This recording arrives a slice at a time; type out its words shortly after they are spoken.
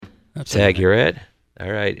Tag, you're it.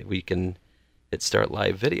 All right, we can hit start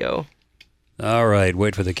live video. All right,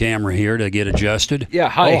 wait for the camera here to get adjusted. Yeah,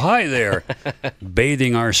 hi. Oh, hi there.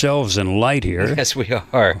 Bathing ourselves in light here. Yes, we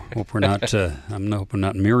are. Hope we're not. I'm hoping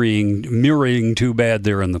not mirroring too bad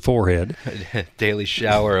there in the forehead. Daily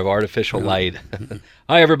shower of artificial light.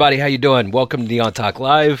 Hi, everybody. How you doing? Welcome to Neon Talk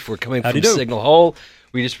Live. We're coming from Signal Hole.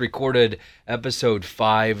 We just recorded episode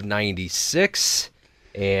 596.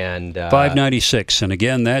 And 596, and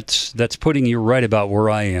again, that's putting you right about where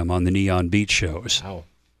I am on the Neon Beat shows. Oh,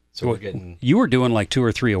 so we're getting. You were doing like 2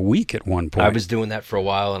 or 3 a week at one point. I was doing that for a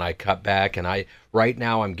while, and I cut back. And right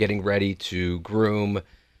now I'm getting ready to groom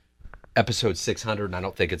episode 600. And I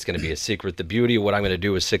don't think it's going to be a secret. The beauty of what I'm going to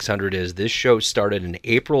do with 600 is this show started in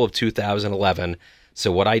April of 2011.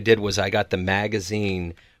 So what I did was I got the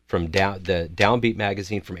magazine from the Downbeat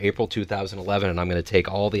magazine from April 2011, and I'm going to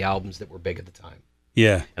take all the albums that were big at the time.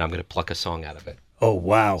 Yeah. And I'm going to pluck a song out of it. Oh,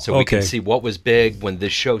 wow. So we can see what was big when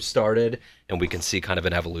this show started, and we can see kind of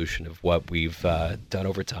an evolution of what we've done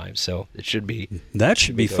over time. So it should be... That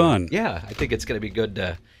should be fun. Yeah, I think it's going to be good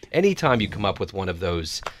to... Anytime you come up with one of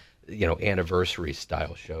those, anniversary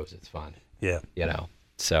style shows, it's fun. Yeah.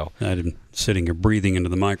 So... I'm sitting here breathing into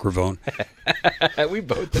the microphone. We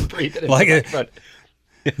both been breathing into like the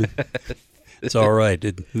microphone. It's all right.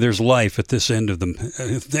 There's life at this end of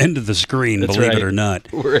the screen, That's believe right. it or not.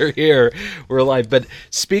 We're here. We're alive. But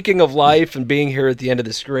speaking of life and being here at the end of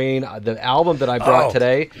the screen, the album that I brought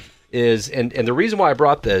today is, and the reason why I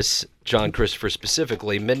brought this, John Christopher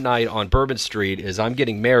specifically, Midnight on Bourbon Street, is I'm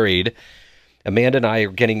getting married. Amanda and I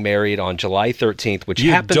are getting married on July 13th, which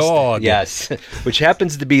which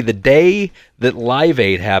happens to be the day that Live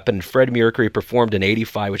Aid happened. Freddie Mercury performed in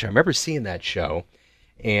 '85, which I remember seeing that show.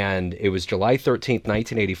 And it was July 13th,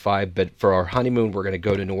 1985. But for our honeymoon, we're going to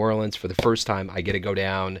go to New Orleans for the first time. I get to go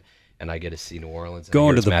down, and I get to see New Orleans.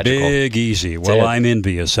 Going to the magical. Big Easy. Well, I'm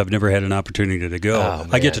envious. I've never had an opportunity to go. Oh,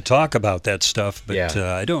 I get to talk about that stuff, but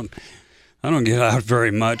I don't get out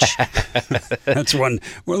very much. That's one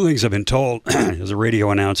of the things I've been told as a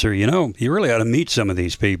radio announcer. You really ought to meet some of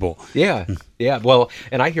these people. Yeah. Well,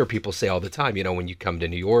 and I hear people say all the time, when you come to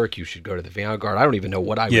New York, you should go to the Vanguard. I don't even know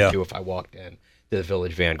what I would do if I walked in to the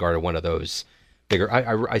Village Vanguard or one of those bigger.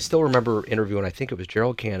 I still remember interviewing, I think it was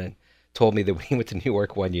Gerald Cannon, told me that when he went to New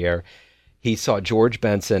York one year, he saw George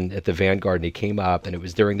Benson at the Vanguard, and he came up, and it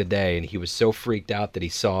was during the day, and he was so freaked out that he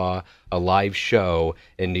saw a live show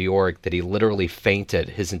in New York that he literally fainted.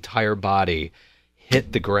 His entire body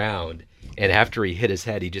hit the ground, and after he hit his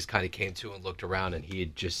head, he just kind of came to and looked around, and he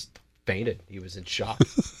had just fainted. He was in shock.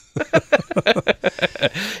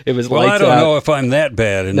 It was I don't know if I'm that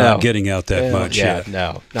bad and not getting out that much yet. yet.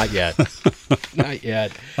 No, not yet. Not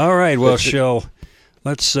yet. All right, well, Shell,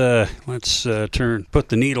 let's put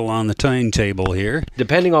the needle on the timetable here.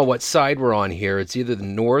 Depending on what side we're on here, it's either the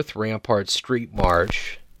North Rampart Street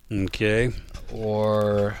March. Okay.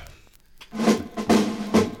 Or I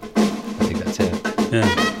think that's it.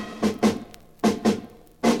 Yeah.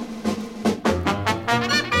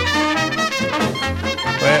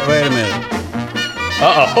 Wait a minute.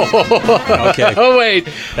 Uh-oh. Okay. Oh, wait.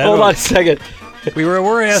 Hold on a second.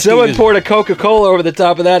 We're asking. Someone poured a Coca-Cola over the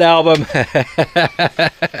top of that album.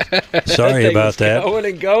 Sorry about that. Going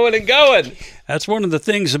and going and going. That's one of the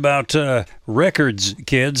things about records,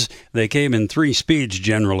 kids. They came in 3 speeds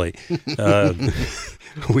generally.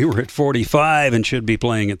 We were at 45 and should be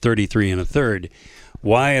playing at 33 1/3.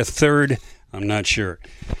 Why a third? I'm not sure.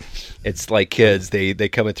 It's like kids. They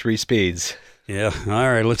come at 3 speeds. Yeah.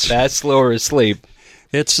 All right. Let's. Fast, slow, or asleep.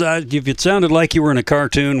 It's if it sounded like you were in a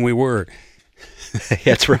cartoon, we were.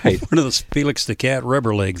 That's right. One of those Felix the Cat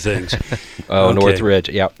rubber leg things. Okay. Northridge.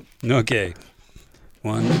 Yep. Okay.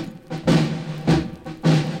 1.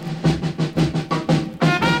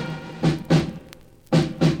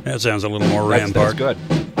 That sounds a little more Rampart. That's good.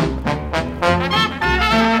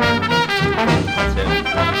 That's it.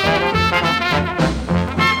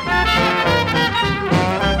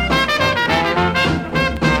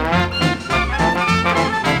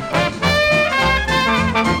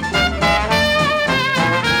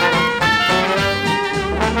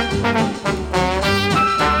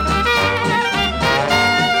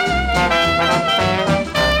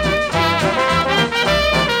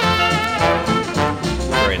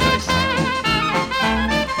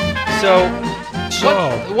 So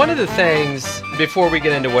one of the things, before we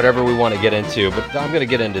get into whatever we want to get into, but I'm going to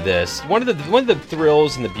get into this. One of the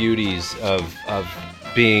thrills and the beauties of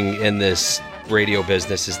being in this radio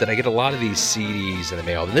business is that I get a lot of these CDs in the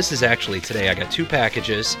mail. And this is actually today. I got 2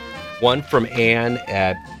 packages. One from Ann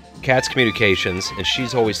at Katz Communications, and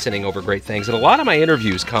she's always sending over great things. And a lot of my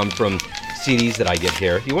interviews come from CDs that I get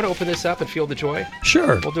here. You want to open this up and feel the joy?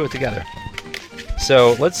 Sure. We'll do it together.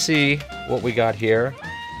 So let's see what we got here.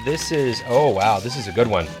 This is, oh wow, this is a good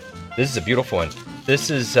one. This is a beautiful one. This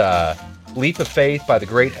is Leap of Faith by the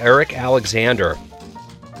great Eric Alexander.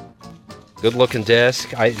 Good looking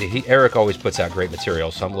disc. Eric always puts out great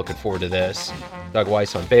material, so I'm looking forward to this. Doug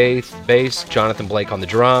Weiss on bass, Jonathan Blake on the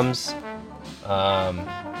drums. What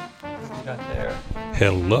we got there?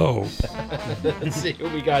 Hello. Let's see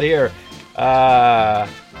what we got here.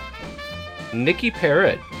 Nikki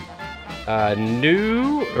Parrott.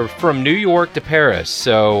 From New York to Paris.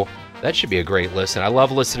 So that should be a great listen. I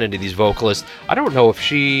love listening to these vocalists. I don't know if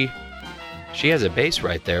she has a bass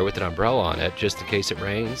right there with an umbrella on it, just in case it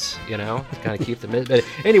rains, to kind of keep them in. But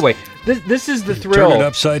anyway, this is the thrill. Turn it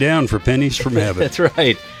upside down for pennies from heaven. That's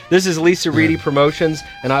right. This is Lisa Reedy Promotions,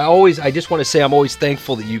 and I just want to say I'm always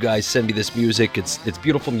thankful that you guys send me this music. It's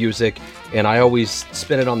beautiful music, and I always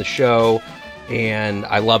spin it on the show, and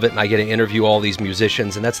I love it, and I get to interview all these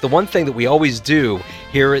musicians, and that's the one thing that we always do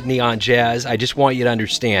here at Neon Jazz. I just want you to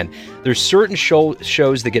understand, there's certain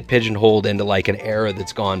shows that get pigeonholed into like an era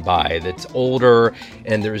that's gone by, that's older,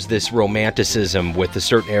 and there's this romanticism with a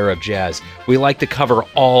certain era of jazz. We like to cover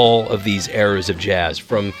all of these eras of jazz,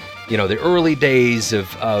 from the early days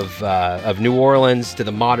of New Orleans to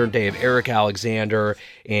the modern day of Eric Alexander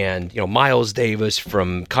and Miles Davis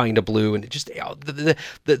from Kinda Blue, and just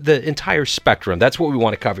the entire spectrum. That's what we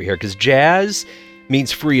want to cover here, because jazz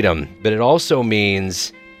means freedom, but it also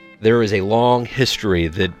means there is a long history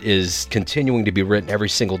that is continuing to be written every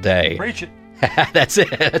single day. Preach it. That's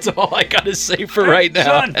it. That's all I got to say for right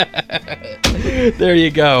now. There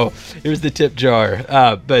you go. Here's the tip jar.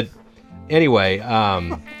 But anyway,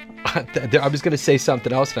 I was going to say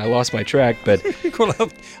something else and I lost my track, but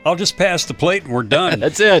Well, I'll just pass the plate and we're done.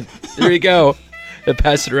 that's it. There you go. I'll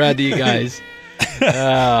pass it around to you guys.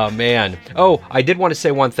 Oh, man. Oh, I did want to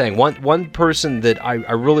say one thing. One person that I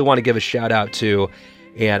really want to give a shout out to,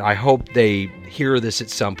 and I hope they hear this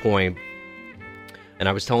at some point, and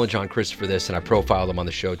I was telling John Christopher this, and I profiled him on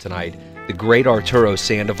the show tonight. The great Arturo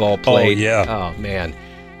Sandoval played. Oh, yeah. Oh, man.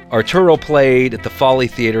 Arturo played at the Folly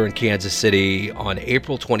Theater in Kansas City on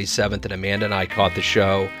April 27th, and Amanda and I caught the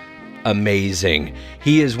show. Amazing.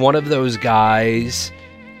 He is one of those guys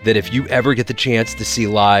that if you ever get the chance to see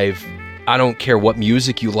live, I don't care what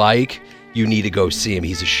music you like, you need to go see him.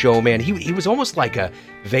 He's a showman. He was almost like a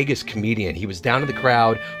Vegas comedian. He was down in the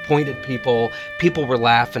crowd, pointed at people. People were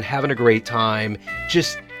laughing, having a great time.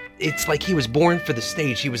 It's like he was born for the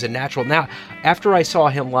stage. He was a natural. Now, after I saw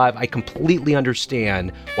him live, I completely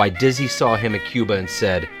understand why Dizzy saw him at Cuba and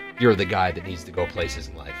said, "You're the guy that needs to go places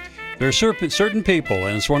in life." There are certain people,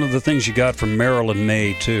 and it's one of the things you got from Marilyn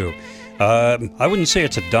May, too. I wouldn't say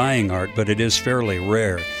it's a dying art, but it is fairly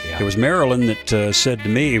rare. Yeah. It was Marilyn that said to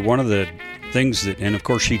me, one of the things that, and of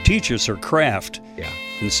course she teaches her craft, Yeah.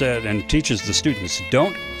 and teaches the students,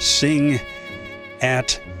 don't sing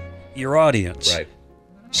at your audience. Right.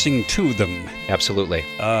 Sing to them. Absolutely.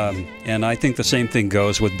 And I think the same thing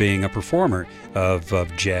goes with being a performer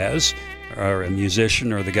of jazz, or a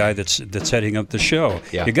musician, or the guy that's heading up the show.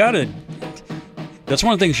 Yeah. That's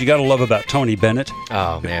one of the things you got to love about Tony Bennett.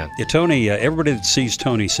 Oh, man. Yeah, Tony, everybody that sees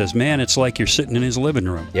Tony says, man, it's like you're sitting in his living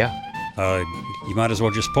room. Yeah. You might as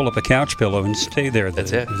well just pull up a couch pillow and stay there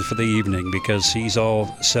That's it. for the evening, because he's all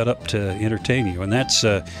set up to entertain you. And that's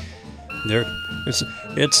there's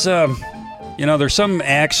some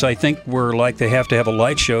acts I think where like they have to have a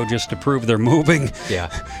light show just to prove they're moving. Yeah.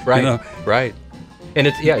 Right. You know? Right. And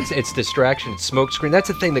it's distraction, it's smoke screen. That's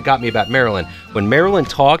the thing that got me about Marilyn. When Marilyn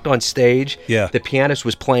talked on stage, Yeah. the pianist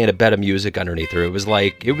was playing a bed of music underneath her. It was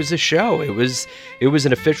a show. It was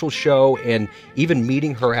an official show, and even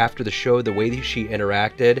meeting her after the show, the way that she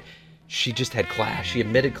interacted, she just had class. She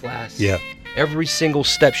admitted class. Yeah. Every single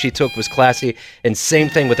step she took was classy, and same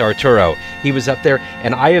thing with Arturo. He was up there,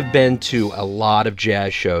 and I have been to a lot of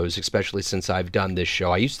jazz shows, especially since I've done this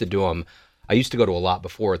show. I used to go to a lot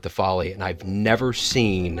before at the Folly, and I've never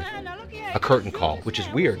seen a curtain call, which is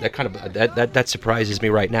weird. That surprises me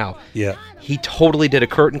right now. Yeah. He totally did a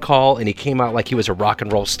curtain call, and he came out like he was a rock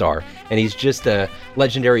and roll star. And he's just a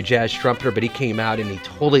legendary jazz trumpeter, but he came out and he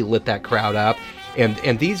totally lit that crowd up.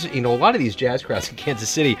 And these, a lot of these jazz crowds in Kansas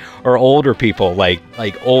City are older people, like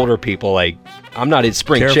older people, like, I'm not in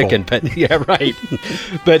spring Careful. chicken, but yeah, right.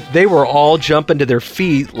 But they were all jumping to their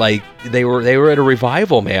feet like they were at a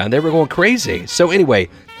revival, man. They were going crazy. So anyway,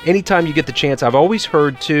 anytime you get the chance, I've always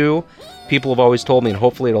heard too, people have always told me, and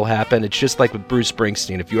hopefully it'll happen, it's just like with Bruce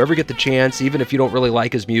Springsteen. If you ever get the chance, even if you don't really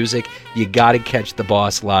like his music, you got to catch the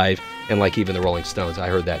boss live. And like even the Rolling Stones, I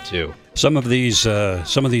heard that too. Some of these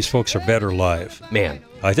folks are better live. Man,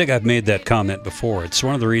 I think I've made that comment before. It's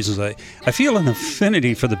one of the reasons I feel an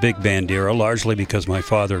affinity for the big band era, largely because my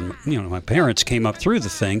father and my parents came up through the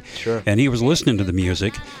thing, Sure. and he was listening to the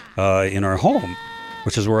music in our home,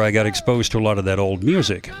 which is where I got exposed to a lot of that old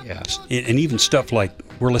music. Yeah. And even stuff like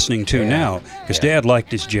we're listening to now, because Dad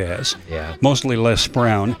liked his jazz. Yeah. Mostly Les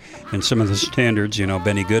Brown and some of the standards,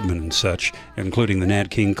 Benny Goodman and such, including the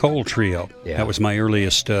Nat King Cole Trio. Yeah. That was my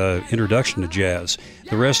earliest introduction to jazz.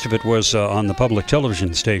 The rest of it was on the public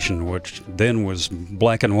television station, which then was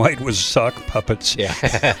black and white, was sock puppets. Yeah.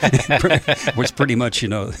 Was pretty much,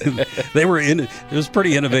 they were it was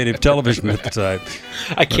pretty innovative television at the time.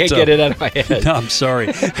 I can't get it out of my head. No, I'm sorry.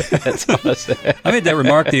 That's awesome. I made that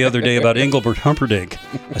remark the other day about Engelbert Humperdinck.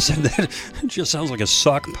 I said that just sounds like a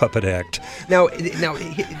sock puppet act. Now,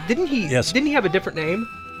 didn't he? Yes. Didn't he have a different name?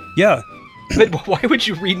 Yeah, But why would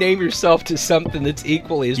you rename yourself to something that's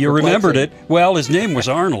equally as you perplexing? remembered it. Well, his name was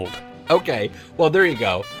Arnold. Okay. Well, there you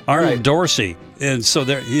go. Arnold Right. Dorsey. And so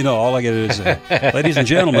there, all I got to do is, ladies and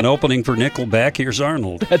gentlemen, opening for Nickelback, here's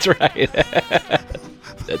Arnold. That's right.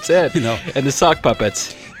 That's it. And the sock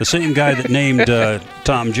puppets. The same guy that named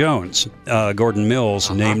Tom Jones, Gordon Mills,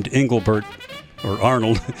 named Engelbert, or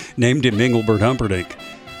Arnold, named him Engelbert Humperdinck.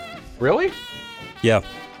 Really? Yeah.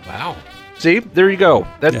 Wow. See, there you go.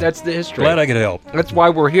 That's the history. Glad I could help. That's why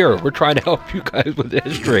we're here. We're trying to help you guys with the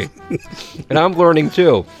history. And I'm learning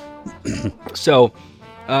too. So,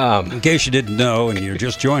 in case you didn't know and you're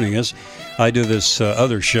just joining us, I do this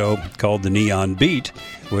other show called The Neon Beat,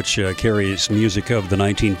 which carries music of the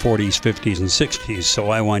 1940s, 50s, and 60s. So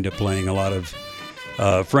I wind up playing a lot of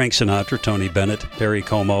Frank Sinatra, Tony Bennett, Perry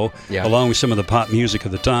Como, along with some of the pop music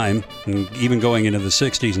of the time, and even going into the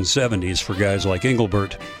 60s and 70s for guys like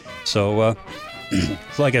Engelbert. So,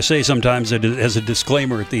 like I say sometimes as a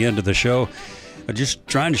disclaimer at the end of the show, I'm just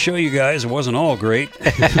trying to show you guys it wasn't all great.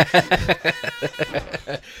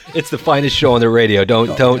 it's the finest show on the radio. Don't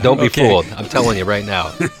be Okay. fooled. I'm telling you right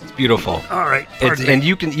now. It's beautiful. All right. And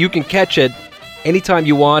you can catch it anytime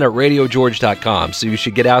you want at radiogeorge.com. So you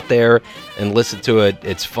should get out there and listen to it.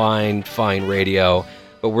 It's fine radio.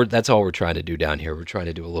 But that's all we're trying to do down here. We're trying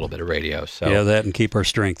to do a little bit of radio. So Yeah, that and keep our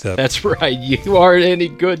strength up. that's right. You aren't any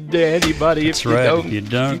good to anybody That's if you right. don't. If you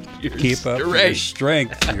don't your keep up your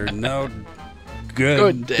strength. strength, you're no Good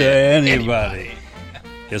good to to anybody.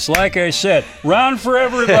 It's like I said, run for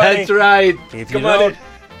everybody. That's right. If Come you on don't in.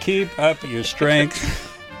 keep up your strength,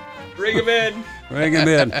 Bring him in. bring 'em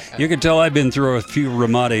in. You can tell I've been through a few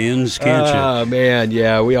Ramada Inns, can't you? Oh, man.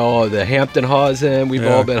 Yeah, we all, the Hampton Hawes Inn, we've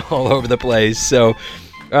Yeah. all been all over the place. So,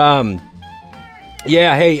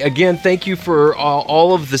 yeah, hey, again, thank you for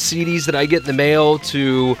all of the CDs that I get in the mail,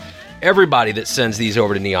 to everybody that sends these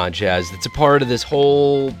over to Neon Jazz. That's a part of this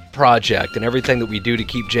whole project and everything that we do to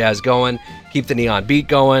keep jazz going, keep the Neon Beat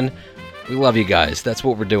going. We love you guys. That's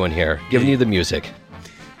what we're doing here, giving you the music.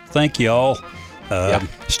 Thank you all. Yep.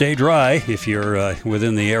 Stay dry if you're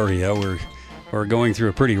within the area. We're going through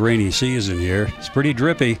a pretty rainy season here. It's pretty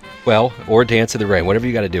drippy. Well, or dance in the rain, whatever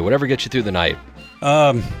you got to do, whatever gets you through the night.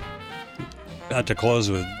 Not to close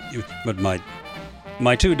with, but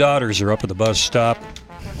my two daughters are up at the bus stop,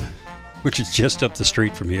 which is just up the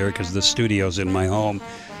street from here because the studio's in my home.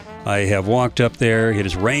 I have walked up there. It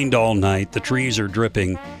has rained all night. The trees are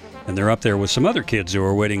dripping, and they're up there with some other kids who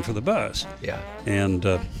are waiting for the bus. Yeah. And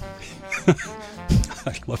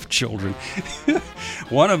I love children.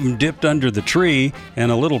 One of them dipped under the tree,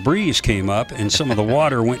 and a little breeze came up, and some of the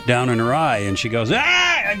water went down in her eye, and she goes,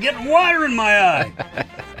 I'm getting water in my eye.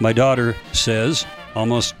 My daughter says,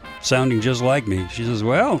 almost sounding just like me, she says,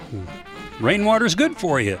 well, rainwater's good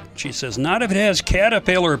for you. She says, not if it has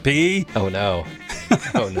caterpillar pee. Oh, no.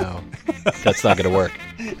 Oh, no. That's not going to work.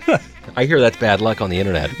 I hear that's bad luck on the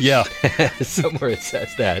internet. Yeah. Somewhere it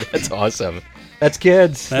says that. That's awesome. That's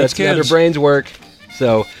kids. That's how their kids. brains work.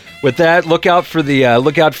 So, with that, look out for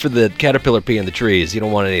the caterpillar pee in the trees. You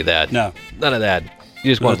don't want any of that. No. None of that. You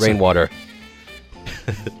just want That's it. rainwater.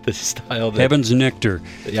 The style that. Heaven's nectar.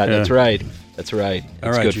 Yeah, that's right. That's right. All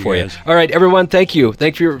It's right, good you for guys. you. All right, everyone. Thank you.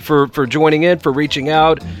 Thank you for joining in, for reaching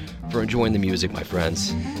out, for enjoying the music, my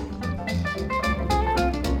friends.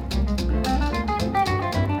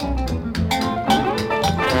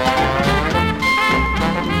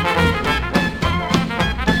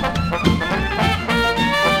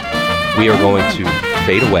 We are going to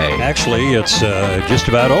fade away. Actually, it's just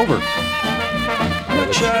about over.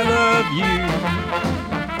 Much I love you.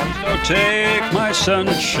 Please don't take my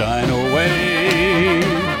sunshine away.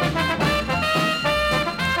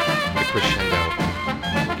 The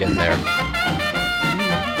crescendo. We're getting there.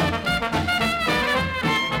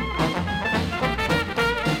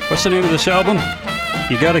 What's the name of this album?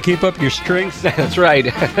 You got to keep up your strength. That's right.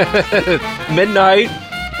 Midnight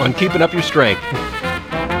on Keeping Up Your Strength.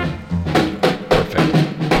 Perfect.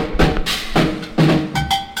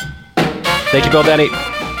 Thank you, Bill Denny.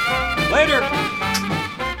 Later.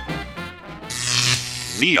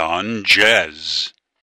 Neon Jazz.